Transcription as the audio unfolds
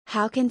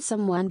How can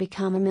someone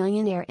become a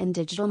millionaire in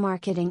digital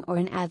marketing or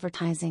in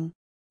advertising?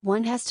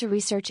 One has to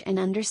research and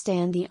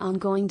understand the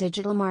ongoing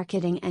digital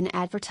marketing and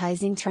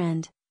advertising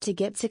trend, to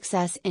get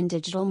success in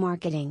digital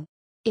marketing.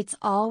 It's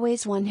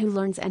always one who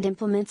learns and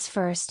implements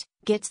first,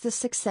 gets the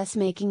success,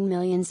 making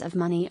millions of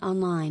money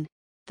online.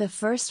 The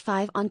first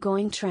 5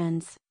 ongoing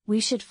trends we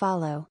should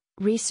follow,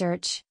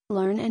 research,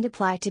 learn and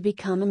apply to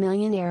become a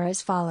millionaire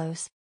as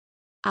follows.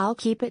 I'll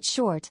keep it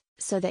short,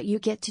 so that you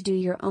get to do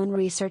your own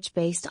research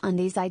based on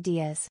these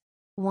ideas.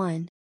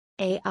 1.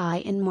 AI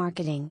in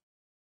marketing.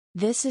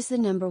 This is the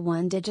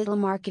 #1 digital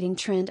marketing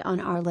trend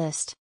on our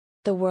list.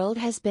 The world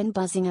has been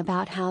buzzing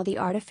about how the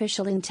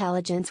artificial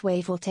intelligence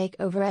wave will take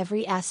over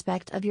every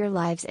aspect of your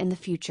lives in the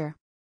future.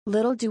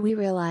 Little do we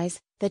realize,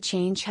 the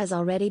change has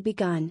already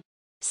begun.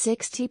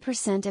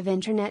 60% of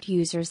internet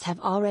users have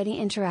already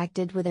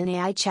interacted with an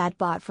AI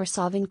chatbot for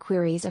solving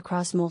queries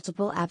across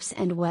multiple apps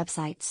and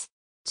websites.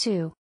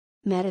 2.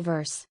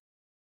 Metaverse.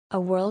 A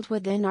world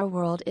within our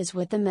world is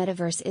what the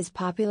metaverse is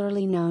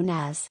popularly known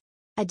as.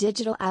 A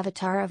digital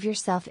avatar of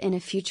yourself in a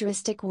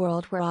futuristic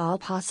world where all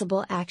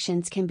possible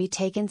actions can be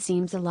taken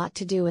seems a lot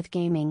to do with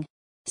gaming.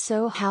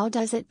 So how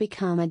does it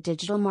become a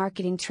digital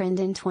marketing trend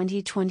in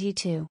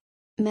 2022?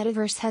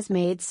 Metaverse has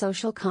made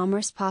social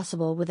commerce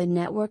possible with a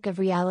network of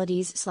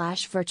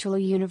realities/virtual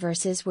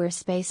universes where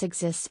space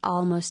exists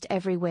almost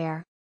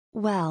everywhere.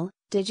 Well,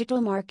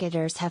 digital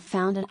marketers have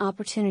found an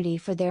opportunity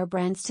for their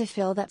brands to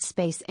fill that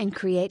space and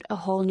create a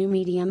whole new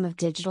medium of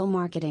digital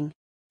marketing.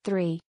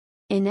 3.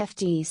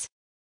 NFTs.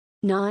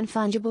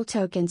 Non-fungible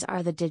tokens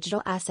are the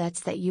digital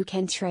assets that you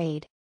can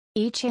trade.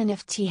 Each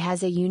NFT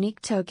has a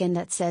unique token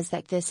that says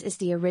that this is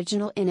the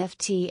original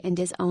NFT and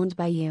is owned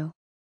by you.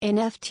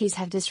 NFTs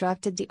have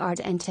disrupted the art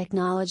and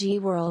technology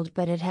world,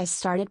 but it has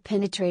started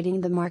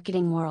penetrating the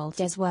marketing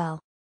world as well.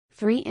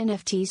 3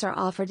 NFTs are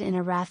offered in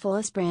a raffle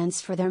as brands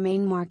for their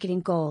main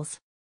marketing goals.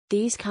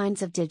 These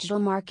kinds of digital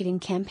marketing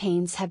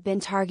campaigns have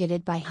been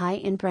targeted by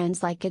high-end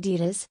brands like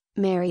Adidas,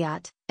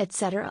 Marriott,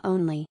 etc.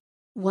 only.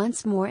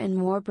 Once more and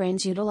more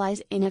brands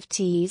utilize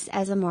NFTs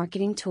as a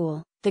marketing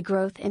tool, the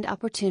growth and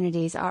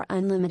opportunities are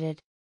unlimited.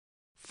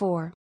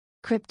 4.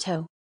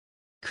 Crypto.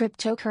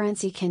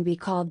 Cryptocurrency can be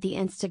called the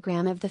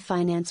Instagram of the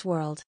finance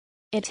world.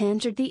 It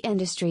entered the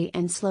industry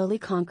and slowly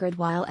conquered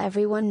while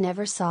everyone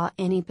never saw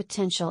any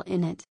potential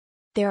in it.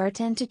 There are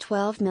 10 to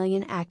 12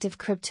 million active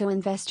crypto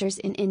investors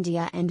in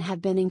India and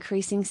have been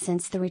increasing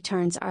since the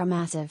returns are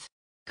massive.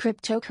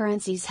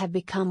 Cryptocurrencies have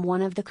become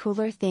one of the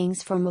cooler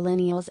things for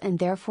millennials and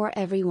therefore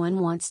everyone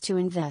wants to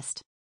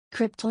invest.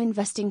 Crypto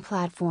investing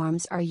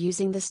platforms are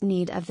using this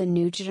need of the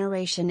new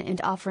generation and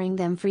offering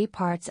them free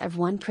parts of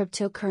one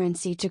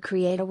cryptocurrency to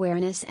create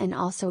awareness and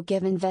also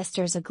give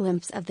investors a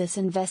glimpse of this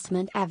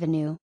investment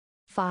avenue.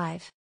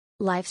 5.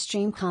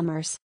 Livestream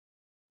commerce.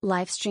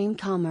 Livestream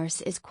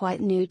commerce is quite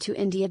new to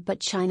India,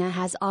 but China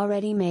has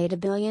already made $1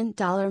 billion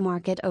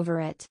market over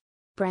it.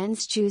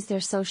 Brands choose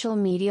their social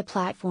media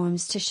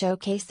platforms to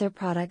showcase their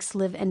products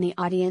live and the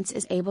audience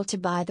is able to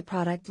buy the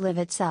product live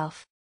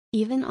itself.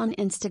 Even on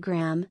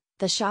Instagram,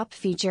 the shop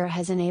feature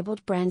has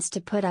enabled brands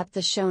to put up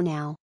the show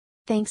now.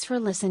 Thanks for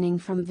listening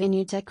from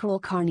Vinuta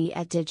Kulkarni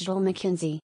at Digital McKinsey.